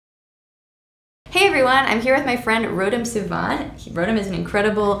everyone, I'm here with my friend Rotem. Rotem is an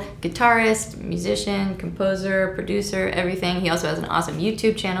incredible guitarist, musician, composer, producer, everything. He also has an awesome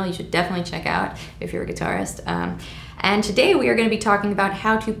YouTube channel you should definitely check out if you're a guitarist. And today we are going to be talking about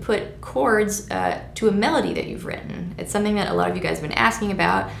how to put chords to a melody that you've written. It's something that a lot of you guys have been asking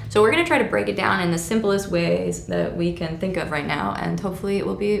about, so we're going to try to break it down in the simplest ways that we can think of right now, and hopefully it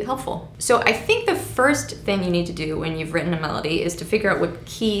will be helpful. So I think the first thing you need to do when you've written a melody is to figure out what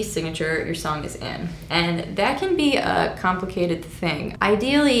key signature your song is in. And that can be a complicated thing.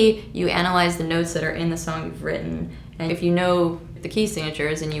 Ideally, you analyze the notes that are in the song you've written, and if you know the key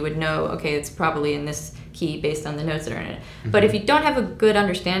signatures, then you would know, okay, it's probably in this key based on the notes that are in it. But if you don't have a good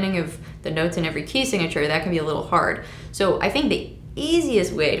understanding of the notes in every key signature, that can be a little hard. So I think the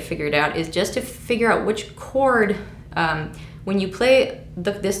easiest way to figure it out is just to figure out which chord, when you play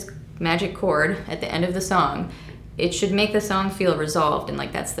this magic chord at the end of the song, it should make the song feel resolved, and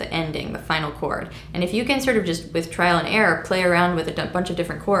like that's the ending, the final chord. And if you can sort of just, with trial and error, play around with a bunch of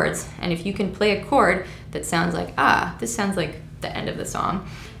different chords, and if you can play a chord that sounds like, this sounds like the end of the song,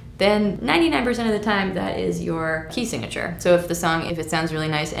 then 99% of the time that is your key signature. So if it sounds really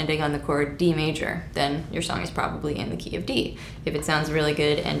nice ending on the chord D major, then your song is probably in the key of D. If it sounds really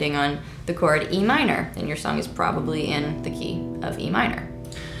good ending on the chord E minor, then your song is probably in the key of E minor.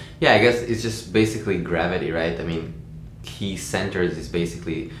 Yeah, I guess it's just basically gravity, right? I mean, key centers is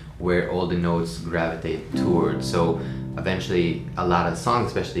basically where all the notes gravitate towards. So eventually a lot of songs,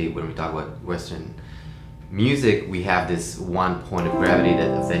 especially when we talk about Western music, we have this one point of gravity that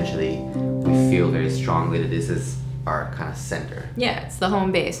eventually we feel very strongly that this is our kind of center. Yeah, it's the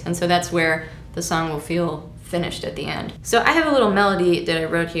home base, and so that's where the song will feel finished at the end. So I have a little melody that I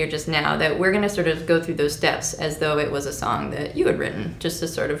wrote here just now that we're going to sort of go through those steps as though it was a song that you had written, just to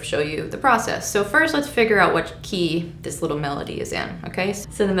sort of show you the process. So first let's figure out what key this little melody is in, okay?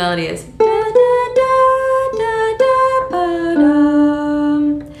 So the melody is da da da da da ba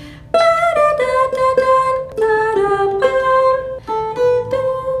dum, ba da da da da.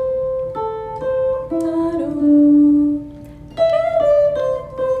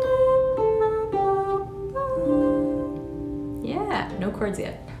 Chords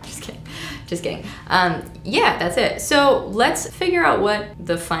yet. Just kidding. Yeah, that's it. So let's figure out what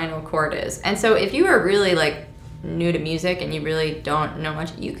the final chord is. And so if you are really like new to music and you really don't know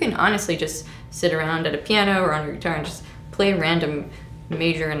much, you can honestly just sit around at a piano or on your guitar and just play random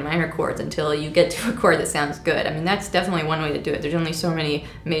major and minor chords until you get to a chord that sounds good. I mean, that's definitely one way to do it. There's only so many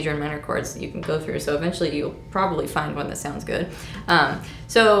major and minor chords that you can go through, so eventually you'll probably find one that sounds good.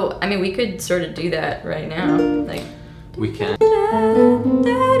 So, I mean, we could sort of do that right now. Like, we can.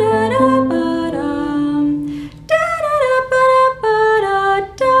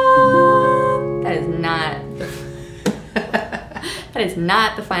 That is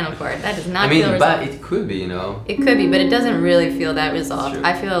not the final chord. That does not feel resolved. But it could be, you know. It could be, but it doesn't really feel that resolved.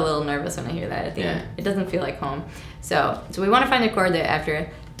 I feel a little nervous when I hear that at the end. It doesn't feel like home. So we want to find the chord that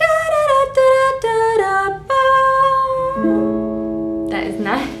after that is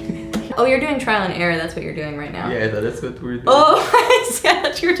not. Oh, you're doing trial and error. That's what you're doing right now. Yeah, that's what we're doing. Oh, I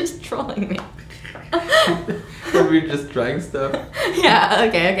thought you were just trolling me. We're just trying stuff. Yeah.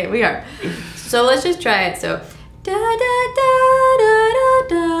 Okay. We are. So let's just try it. So da da da da da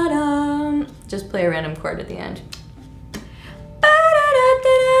da da. Just play a random chord at the end. Ba da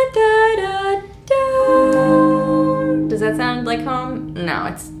da da da da. Does that sound like home? No,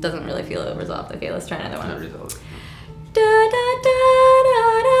 it doesn't really feel resolved. Okay, let's try another one. Not resolved. Da da da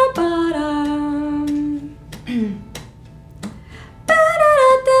da da ba dum. Ba da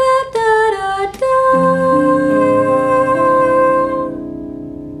da da da da.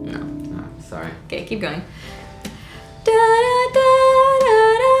 No. Oh, sorry. Okay, keep going. Da da da da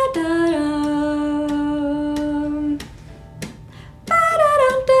da da. Ba da da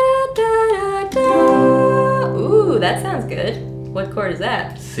da da da. Ooh, that sounds good. What chord is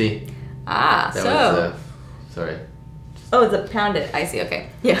that? C. Ah, that so. Sorry. Oh, it's a pounded. I see. Okay.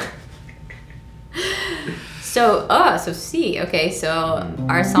 Yeah. So C. Okay, so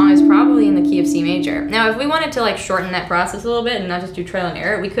our song is probably in the key of C major. Now, if we wanted to like shorten that process a little bit and not just do trial and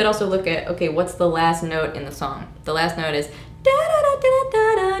error, we could also look at, okay, what's the last note in the song? The last note is da da da da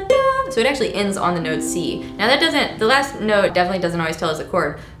da da da. So it actually ends on the note C. Now the last note definitely doesn't always tell us the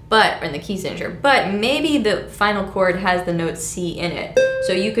chord, or in the key signature, but maybe the final chord has the note C in it.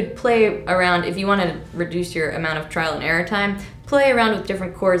 So you could play around, if you want to reduce your amount of trial and error time, play around with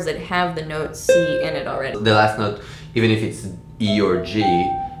different chords that have the note C in it already. The last note, even if it's E or G,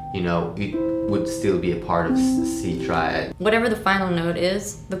 you know, it would still be a part of C triad. Whatever the final note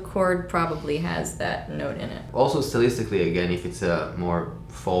is, the chord probably has that note in it. Also stylistically, again, if it's a more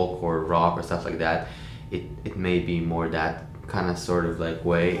folk or rock or stuff like that, it may be more that kind of sort of like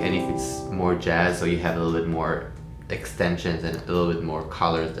way. And if it's more jazz, so you have a little bit more extensions and a little bit more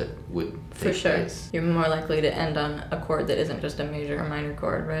colors that would take place. You're more likely to end on a chord that isn't just a major or minor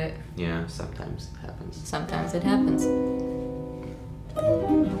chord, right? Yeah, sometimes it happens. Sometimes it happens.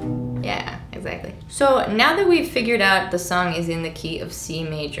 Yeah, exactly. So now that we've figured out the song is in the key of C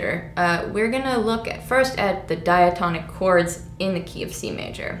major, we're gonna look first at the diatonic chords in the key of C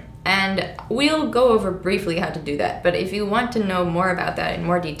major. And we'll go over briefly how to do that, but if you want to know more about that in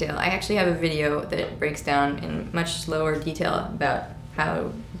more detail, I actually have a video that breaks down in much slower detail about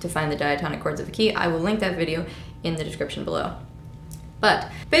how to find the diatonic chords of the key. I will link that video in the description below. But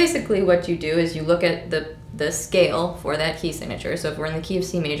basically what you do is you look at the scale for that key signature. So if we're in the key of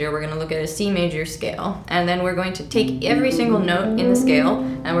C major, we're going to look at a C major scale, and then we're going to take every single note in the scale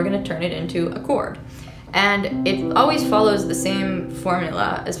and we're going to turn it into a chord. And it always follows the same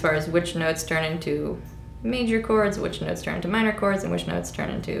formula as far as which notes turn into major chords, which notes turn into minor chords, and which notes turn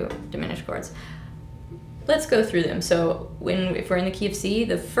into diminished chords. Let's go through them. So if we're in the key of C,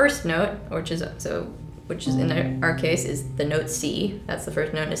 the first note, which is in our case is the note C, that's the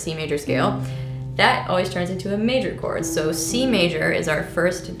first note in a C major scale, that always turns into a major chord. So C major is our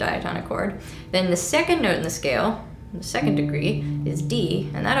first diatonic chord. Then the second note in the scale, the second degree, is D,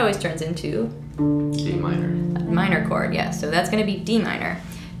 and that always turns into D minor. A minor chord, yeah. So that's going to be D minor.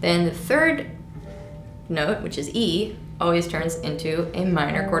 Then the third note, which is E, always turns into a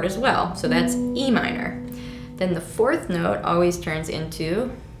minor chord as well. So that's E minor. Then the fourth note always turns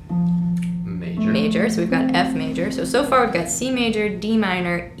into major. So we've got F major. So far we've got C major, D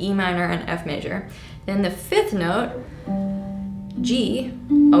minor, E minor, and F major. Then the fifth note, G,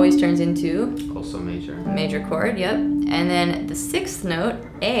 always turns into also major chord, yep. And then the sixth note,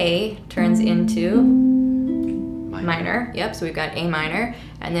 A, turns into minor, yep. So we've got A minor.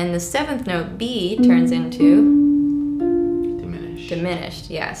 And then the seventh note, B, turns into diminished,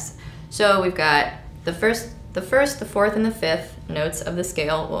 yes. So we've got the first, the fourth, and the fifth notes of the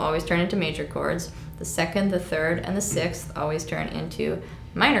scale will always turn into major chords. The second, the third, and the sixth always turn into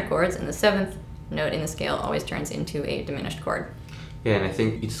minor chords, and the seventh note in the scale always turns into a diminished chord. Yeah, and I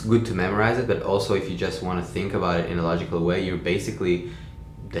think it's good to memorize it, but also if you just want to think about it in a logical way, you're basically,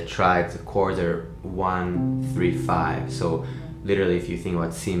 the triads, the chords are 1, 3, 5. So literally if you think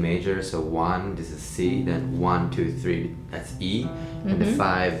about C major, so 1, this is C, then 1, 2, 3, that's E, and the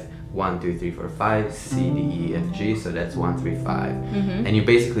 5, 1, 2, 3, 4, 5, C, D, E, F, G, so that's 1, 3, 5. And you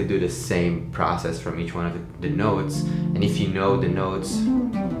basically do the same process from each one of the notes, and if you know the notes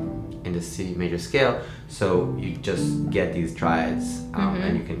in the C major scale, so you just get these triads,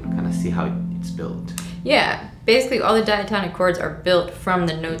 and you can kind of see how it's built. Yeah, basically all the diatonic chords are built from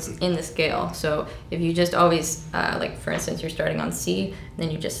the notes in the scale. So if you just always, like for instance, you're starting on C,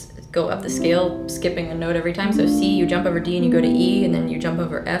 then you just go up the scale, skipping a note every time. So C, you jump over D and you go to E, and then you jump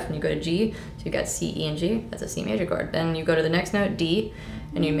over F and you go to G. So you got C, E, and G. That's a C major chord. Then you go to the next note, D,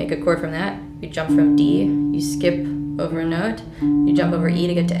 and you make a chord from that. You jump from D, you skip over a note, you jump over E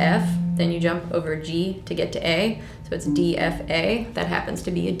to get to F, then you jump over G to get to A, so it's D, F, A, that happens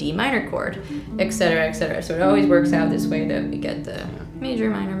to be a D minor chord, etc., etc. So it always works out this way that we get the major,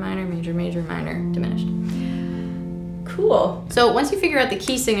 minor, minor, major, major, minor, diminished. Cool. So once you figure out the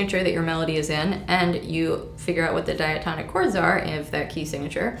key signature that your melody is in, and you figure out what the diatonic chords are of that key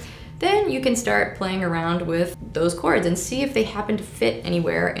signature, then you can start playing around with those chords and see if they happen to fit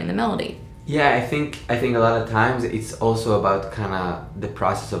anywhere in the melody. Yeah, I think a lot of times it's also about kind of the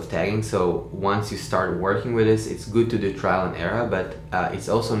process of tagging. So once you start working with this, it's good to do trial and error, but it's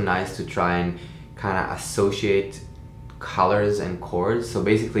also nice to try and kind of associate colors and chords. So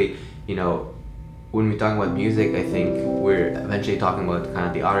basically, you know, when we're talking about music, I think we're eventually talking about kind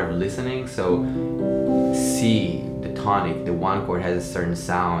of the art of listening. So C, the tonic, the one chord has a certain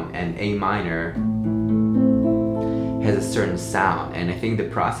sound, and A minor has a certain sound. And I think the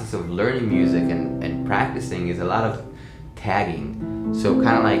process of learning music and practicing is a lot of tagging. So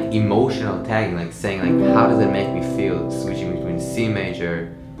kind of like emotional tagging, like saying like, how does it make me feel switching between C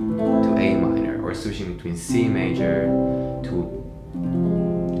major to A minor, or switching between C major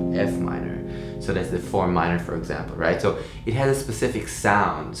to F minor. So that's the 4 minor, for example, right? So it has a specific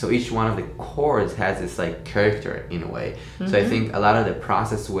sound. So each one of the chords has this like character in a way. So I think a lot of the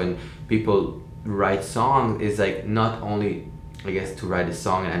process when people write songs is like not only, I guess, to write a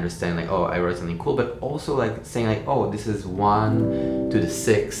song and understand like, oh, I wrote something cool, but also like saying like, oh, this is 1 to the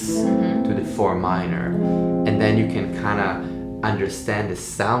 6 to the 4 minor, and then you can kind of understand the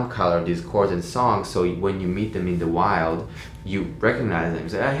sound color of these chords and songs, so when you meet them in the wild, you recognize them. You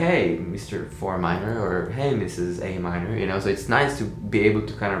say, oh, hey, Mr. 4 minor, or hey, Mrs. A minor, you know. So it's nice to be able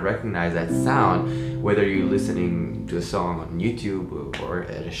to kind of recognize that sound, whether you're listening to a song on YouTube or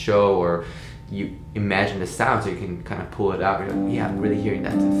at a show, or you imagine the sound, so you can kind of pull it out. You're like, yeah, I'm really hearing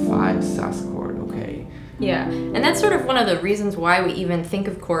that 5 sus chord, okay. Yeah, and that's sort of one of the reasons why we even think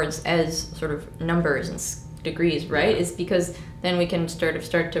of chords as sort of numbers and degrees, right? Is because then we can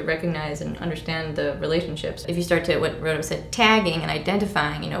start to recognize and understand the relationships. If you start to, what Rotem said, tagging and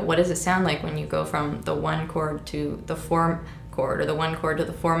identifying, you know, what does it sound like when you go from the 1 chord to the 4 chord, or the 1 chord to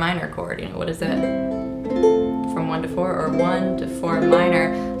the 4 minor chord, you know, what is that? From 1 to 4, or 1 to 4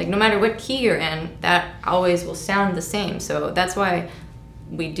 minor. Like, no matter what key you're in, that always will sound the same. So that's why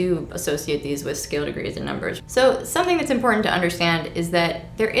we do associate these with scale degrees and numbers. So something that's important to understand is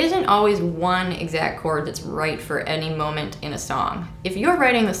that there isn't always one exact chord that's right for any moment in a song. If you're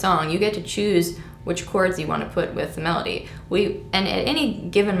writing the song, you get to choose which chords you want to put with the melody. And at any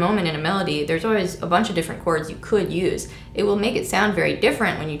given moment in a melody, there's always a bunch of different chords you could use. It will make it sound very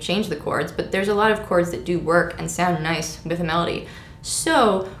different when you change the chords, but there's a lot of chords that do work and sound nice with a melody.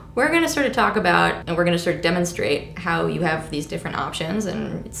 So we're going to sort of talk about, and we're going to sort of demonstrate how you have these different options,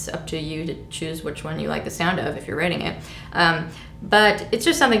 and it's up to you to choose which one you like the sound of if you're writing it. But it's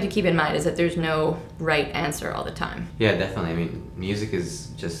just something to keep in mind, is that there's no right answer all the time. Yeah, definitely. I mean, music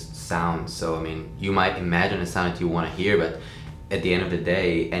is just sound. So, I mean, you might imagine a sound that you want to hear, but at the end of the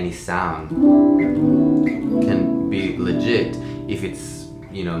day, any sound can be legit. If it's,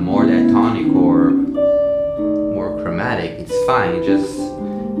 you know, more diatonic or more chromatic, it's fine. It just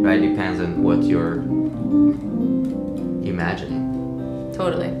depends on what you're imagining.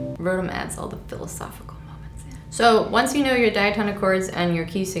 Totally. Rotem adds all the philosophical moments in. So once you know your diatonic chords and your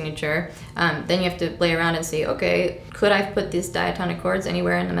key signature, then you have to play around and see, okay, could I put these diatonic chords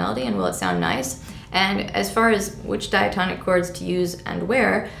anywhere in the melody, and will it sound nice? And as far as which diatonic chords to use and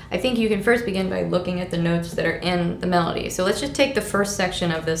where, I think you can first begin by looking at the notes that are in the melody. So let's just take the first section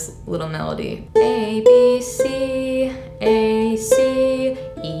of this little melody. A, B, C, A, C,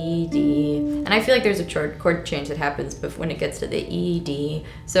 E, D. And I feel like there's a chord change that happens when it gets to the E, D.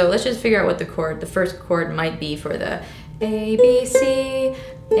 So let's just figure out what the first chord might be for the A, B, C,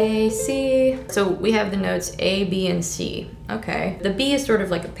 A, C. So we have the notes A, B, and C. Okay. The B is sort of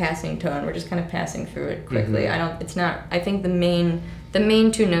like a passing tone. We're just kind of passing through it quickly. I think the main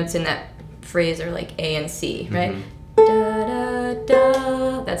 2 notes in that phrase are like A and C, right? Da, da,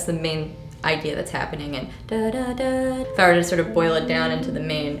 da. That's the main idea that's happening. And da, da, da. If I were to sort of boil it down into the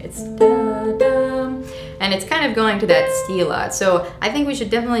main, it's da, da. And it's kind of going to that C a lot. So I think we should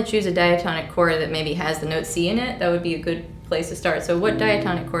definitely choose a diatonic chord that maybe has the note C in it. That would be a good place to start. So what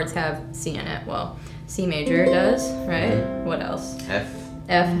diatonic chords have C in it? Well, C major does, right? What else? F.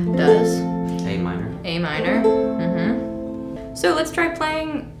 F does. A minor. A minor. So let's try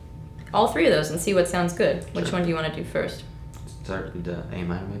playing all 3 of those and see what sounds good. Which one do you want to do first? Start with the A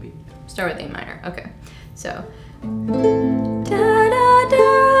minor, maybe. Start with A minor. Okay. So. Da, da,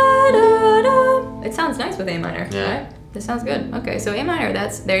 da, da, da. It sounds nice with A minor, right? This sounds good. Okay, so A minor,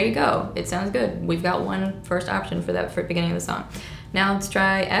 there you go. It sounds good. We've got one first option for that for beginning of the song. Now let's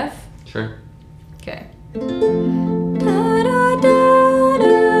try F. Sure. Okay. Da, da, da,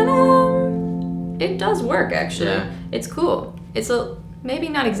 da, da. It does work, actually. Yeah. It's cool. It's maybe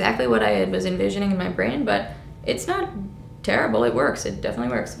not exactly what I was envisioning in my brain, but it's not terrible. It works. It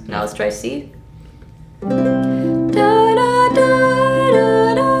definitely works. Now let's try C. Da, da, da,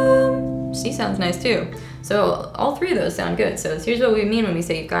 da, da. C sounds nice too. So all 3 of those sound good. So here's what we mean when we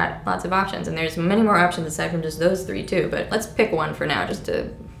say you've got lots of options, and there's many more options aside from just those 3 too, but let's pick one for now just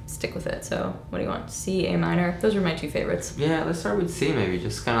to stick with it. So what do you want? C, A minor? Those are my 2 favorites. Yeah, let's start with C maybe,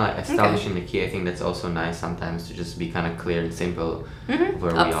 just kind of like establishing the key. I think that's also nice sometimes to just be kind of clear and simple where we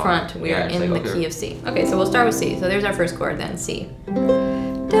are. Up front, we are in the key of C. Okay, so we'll start with C. So there's our first chord then, C. Da,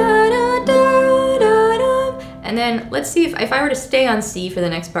 da, da, da, da. And then let's see if I were to stay on C for the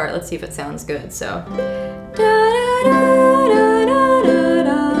next part, let's see if it sounds good. So da, da, da, da, da,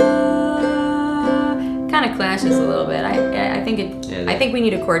 da, da. Kind of clashes a little bit. I think we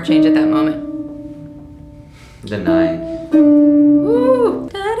need a chord change at that moment. The 9. Ooh,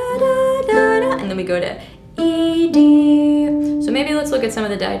 da, da, da, da, da. And then we go to E, D. So maybe let's look at some of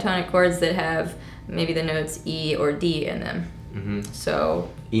the diatonic chords that have maybe the notes E or D in them. So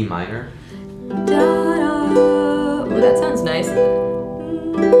E minor. Da, da. Ooh, that sounds nice. It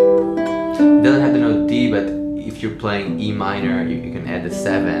doesn't have the note D, but if you're playing E minor, you can add the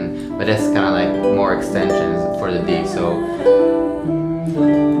 7, but that's kind of like more extensions for the D. So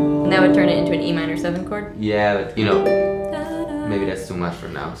and that would turn it into an E minor 7 chord? yeah, but you know, maybe that's too much for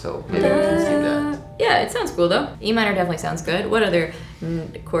now, so maybe we can skip that. Yeah, it sounds cool though. E minor definitely sounds good. What other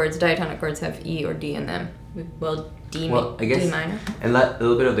chords, diatonic chords, have E or D in them? Well, I guess, D minor. And a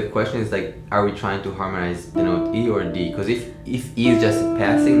little bit of the question is like, are we trying to harmonize the note E or D? Because if E is just a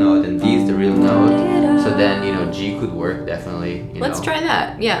passing note and D is the real note, so then, you know, G could work definitely. Let's try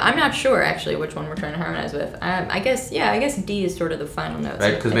that. Yeah, I'm not sure actually which one we're trying to harmonize with. I guess D is sort of the final note.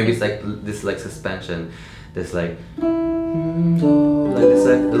 Right, because maybe it's like this like suspension, this like this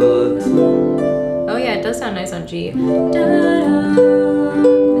like little. Oh yeah, it does sound nice on G. It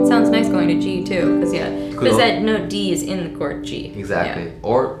sounds nice going to G too, because that note D is in the chord G. Exactly. Yeah.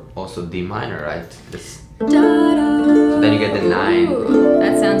 Or also D minor, right? So then you get the 9. Ooh,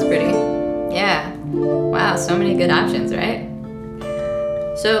 that sounds pretty. Yeah. Wow, so many good options, right?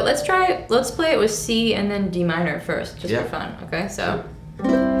 So let's play it with C and then D minor first, just for fun. Okay, so.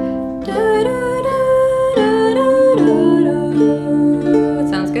 That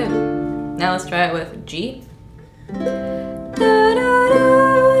sounds good. Now let's try it with G.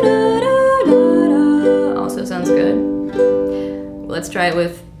 Also sounds good. Let's try it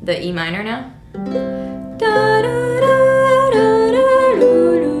with the E minor now.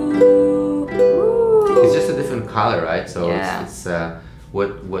 It's just a different color, right? So yeah. it's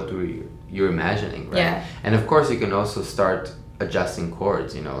what you're imagining, right? Yeah. And of course you can also start adjusting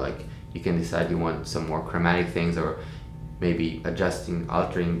chords, you know, like you can decide you want some more chromatic things, or maybe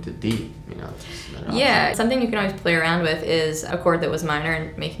altering the D, you know. Yeah, something you can always play around with is a chord that was minor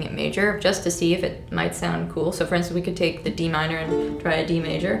and making it major, just to see if it might sound cool. So for instance, we could take the D minor and try a D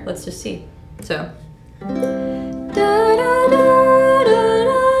major. Let's just see. So. Ooh,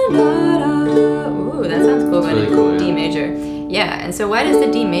 that sounds cool. Really cool, yeah. D major. Yeah, and so why does the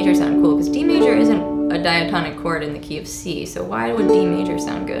D major sound cool? Because D major isn't a diatonic chord in the key of C, so why would D major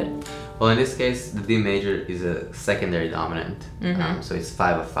sound good? Well, in this case, the D major is a secondary dominant, so it's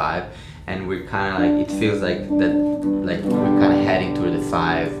 5 of 5, and we're kind of like, it feels like that, like we're kind of heading toward the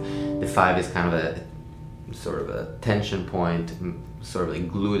 5. The 5 is kind of a sort of a tension point, sort of like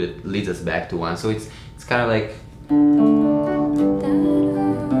glue that leads us back to 1. So it's kind of like,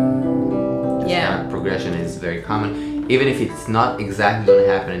 kind of progression is very common. Even if it's not exactly going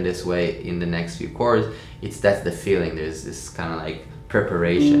to happen in this way in the next few chords, that's the feeling. There's this kind of like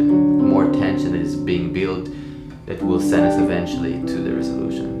preparation, more tension that is being built that will send us eventually to the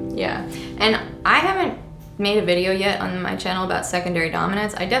resolution. Yeah, and I haven't made a video yet on my channel about secondary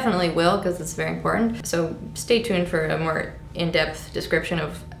dominants. I definitely will, because it's very important. So stay tuned for a more in-depth description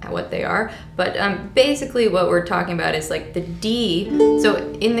of what they are. But basically what we're talking about is like the D. So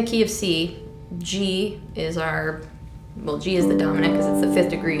in the key of C, G is G is the dominant because it's the 5th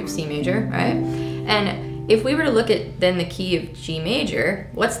degree of C major, right? And if we were to look at then the key of G major,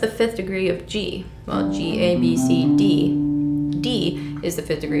 what's the 5th degree of G? Well, G, A, B, C, D. D is the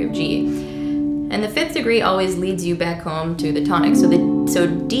 5th degree of G. And the 5th degree always leads you back home to the tonic. So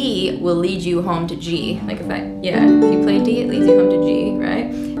D will lead you home to G. Like if you play D, it leads you home to G,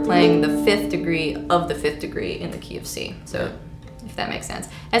 right? Playing the 5th degree of the 5th degree in the key of C. So if that makes sense.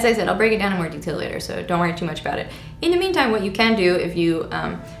 As I said, I'll break it down in more detail later, so don't worry too much about it. In the meantime, what you can do if you,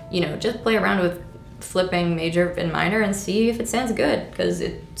 just play around with flipping major and minor and see if it sounds good, because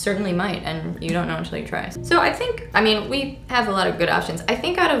it certainly might, and you don't know until you try. So we have a lot of good options. I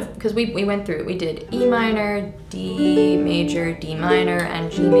think because we went through it, we did E minor, D major, D minor,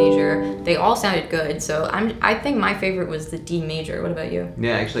 and G major. They all sounded good, so I think my favorite was the D major. What about you?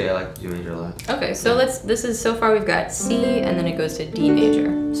 Yeah, actually I like G major a lot. Okay, so so far we've got C, and then it goes to D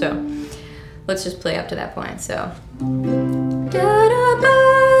major. So let's just play up to that point, so.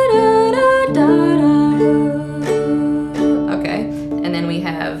 Okay, and then we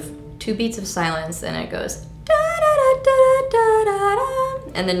have 2 beats of silence, and it goes da da da da da da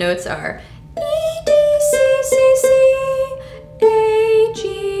da, and the notes are E D C C C A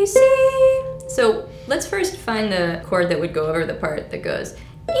G C. So let's first find the chord that would go over the part that goes E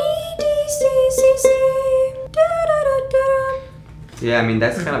D C C C da da da da. Yeah, I mean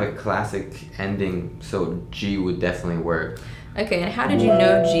that's kind of a classic ending, so G would definitely work. Okay, and how did you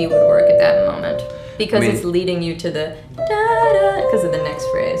know G would work at that moment? Because it's leading you to the da-da because of the next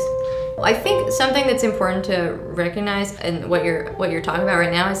phrase. I think something that's important to recognize, and what you're talking about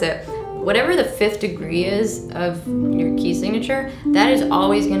right now, is that whatever the 5th degree is of your key signature, that is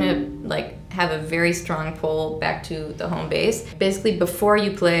always gonna have a very strong pull back to the home bass. Basically, before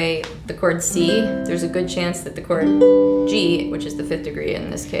you play the chord C, there's a good chance that the chord G, which is the 5th degree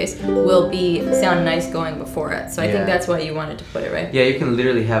in this case, will sound nice going before it. So I think that's why you wanted to put it, right? Yeah, you can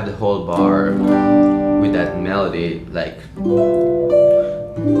literally have the whole bar with that melody, like.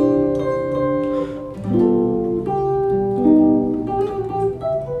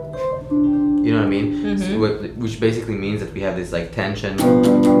 which basically means that we have this like tension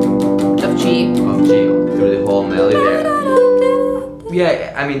Of G. through the whole melody there.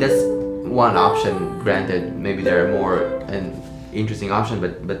 Yeah, I mean that's one option. Granted, maybe there are more an interesting option,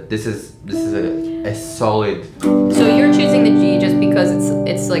 but this is a solid. So you're choosing the G just because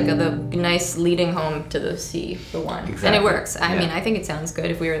it's like the nice leading home to the C, the one, Exactly. and it works. I mean, I think it sounds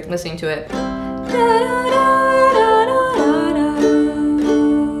good if we were listening to it.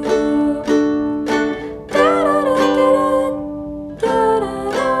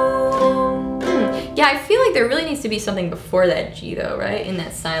 Yeah, I feel like there really needs to be something before that G though, right? In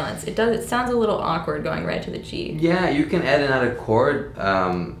that silence. It sounds a little awkward going right to the G. Yeah, you can add another chord.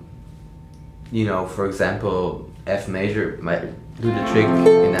 You know, for example, F major might do the trick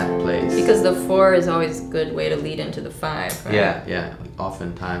in that place. Because the 4 is always a good way to lead into the 5, right? Yeah.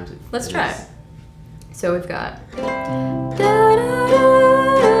 Oftentimes. Let's try it. So we've got.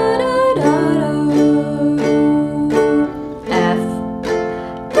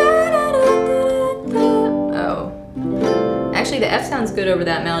 Actually, the F sounds good over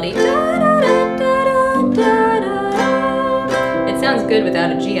that melody. It sounds good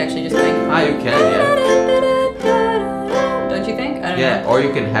without a G, actually, just going. Ah, you can, yeah. Don't you think? I don't Yeah, know. or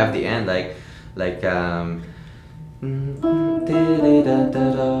you can have the end like.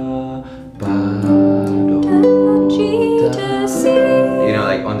 G to C. You know,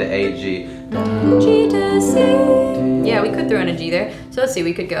 like on the A G. G to C. Yeah, we could throw in a G there. So let's see,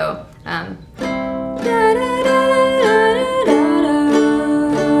 we could go.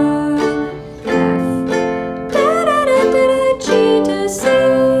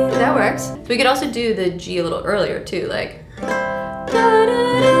 That works. So we could also do the G a little earlier too, like. I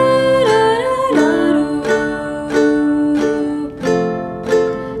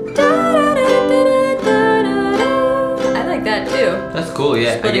like that too. That's cool,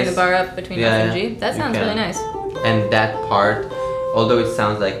 yeah. Splitting the bar up between F and G. That sounds really nice. And that part, although it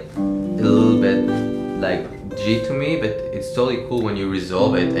sounds like a little bit like G to me, but it's totally cool when you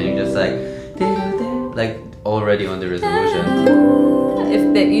resolve it and you just like already on the resolution.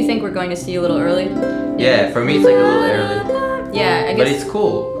 If you think we're going to see a little early? Yeah, for me it's like a little early. Yeah, I guess. But it's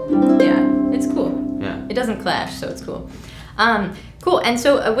cool. Yeah, it's cool. Yeah. It doesn't clash, so it's cool. Cool. And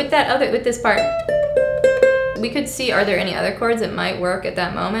so with this part, we could see, are there any other chords that might work at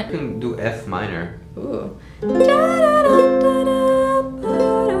that moment? You can do F minor. Ooh.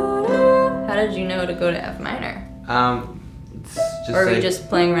 How did you know to go to F minor? It's just Or are we like, just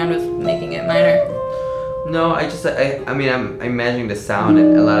playing around with making it minor? No, I mean I'm imagining the sound,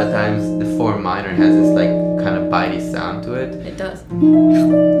 and a lot of times the 4 minor has this like kind of bitey sound to it. It does.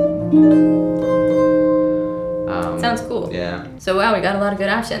 Sounds cool. Yeah. So wow, we got a lot of good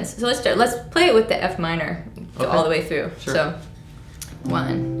options. So let's play it with the F minor all the way through. Sure. So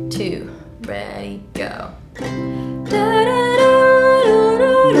 1, 2, ready, go.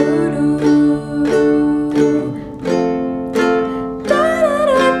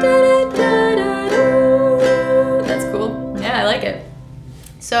 That's cool. Yeah, I like it.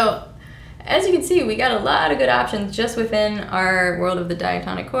 So as you can see, we got a lot of good options just within our world of the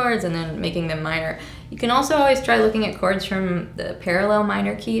diatonic chords and then making them minor. You can also always try looking at chords from the parallel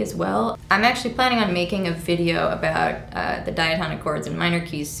minor key as well. I'm actually planning on making a video about the diatonic chords and minor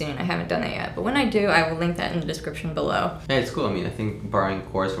keys soon. I haven't done that yet, but when I do, I will link that in the description below. Yeah, it's cool. I mean, I think borrowing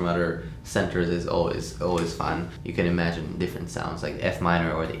chords from other centers is always fun. You can imagine different sounds like F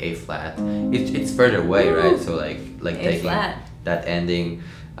minor or the A flat. It's further away, right? So like A taking flat. that ending.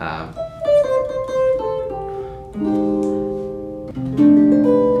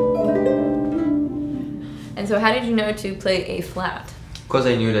 And so how did you know to play A flat? Because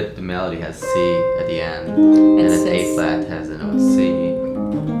I knew that the melody has C at the end, and that A flat has the note C,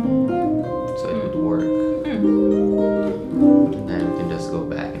 so it would work. And then we can just go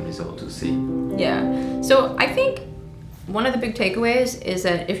back and resolve to C. Yeah. So I think one of the big takeaways is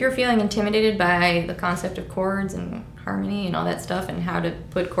that if you're feeling intimidated by the concept of chords and harmony and all that stuff and how to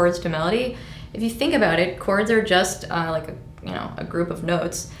put chords to melody, if you think about it, chords are just like a group of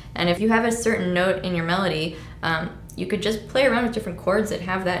notes. And if you have a certain note in your melody, you could just play around with different chords that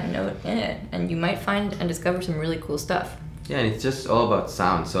have that note in it, and you might find and discover some really cool stuff. Yeah, and it's just all about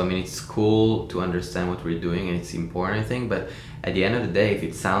sound. So I mean, it's cool to understand what we're doing, and it's important, I think. But at the end of the day, if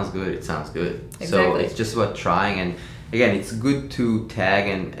it sounds good, it sounds good. Exactly. So it's just about trying. And again, it's good to tag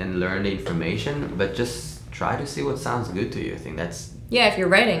and learn the information, but just try to see what sounds good to you. I think that's... Yeah, if you're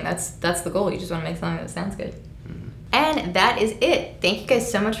writing, that's the goal. You just want to make something that sounds good. And that is it. Thank you guys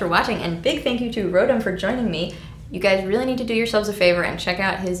so much for watching, and big thank you to Rotem for joining me. You guys really need to do yourselves a favor and check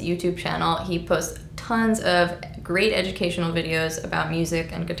out his YouTube channel. He posts tons of great educational videos about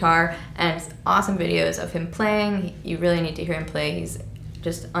music and guitar, and awesome videos of him playing. You really need to hear him play. He's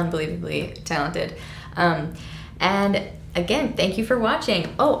just unbelievably talented. And again, thank you for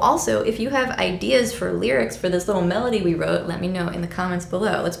watching. Oh, also, if you have ideas for lyrics for this little melody we wrote, let me know in the comments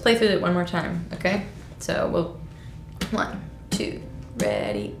below. Let's play through it one more time, okay? So we'll, 1, 2,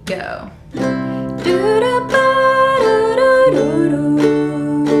 ready, go.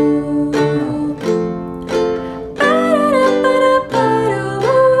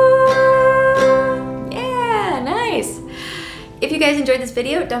 If you guys enjoyed this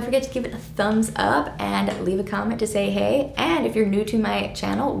video, don't forget to give it a thumbs up and leave a comment to say hey. And if you're new to my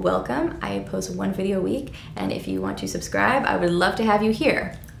channel, welcome. I post 1 video a week, and if you want to subscribe, I would love to have you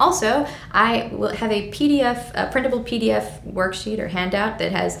here. Also, I will have a PDF, a printable PDF worksheet or handout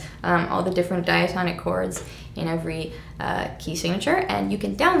that has all the different diatonic chords in every key signature, and you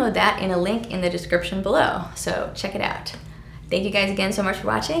can download that in a link in the description below. So check it out. Thank you guys again so much for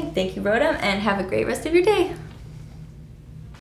watching. Thank you, Rotem, and have a great rest of your day.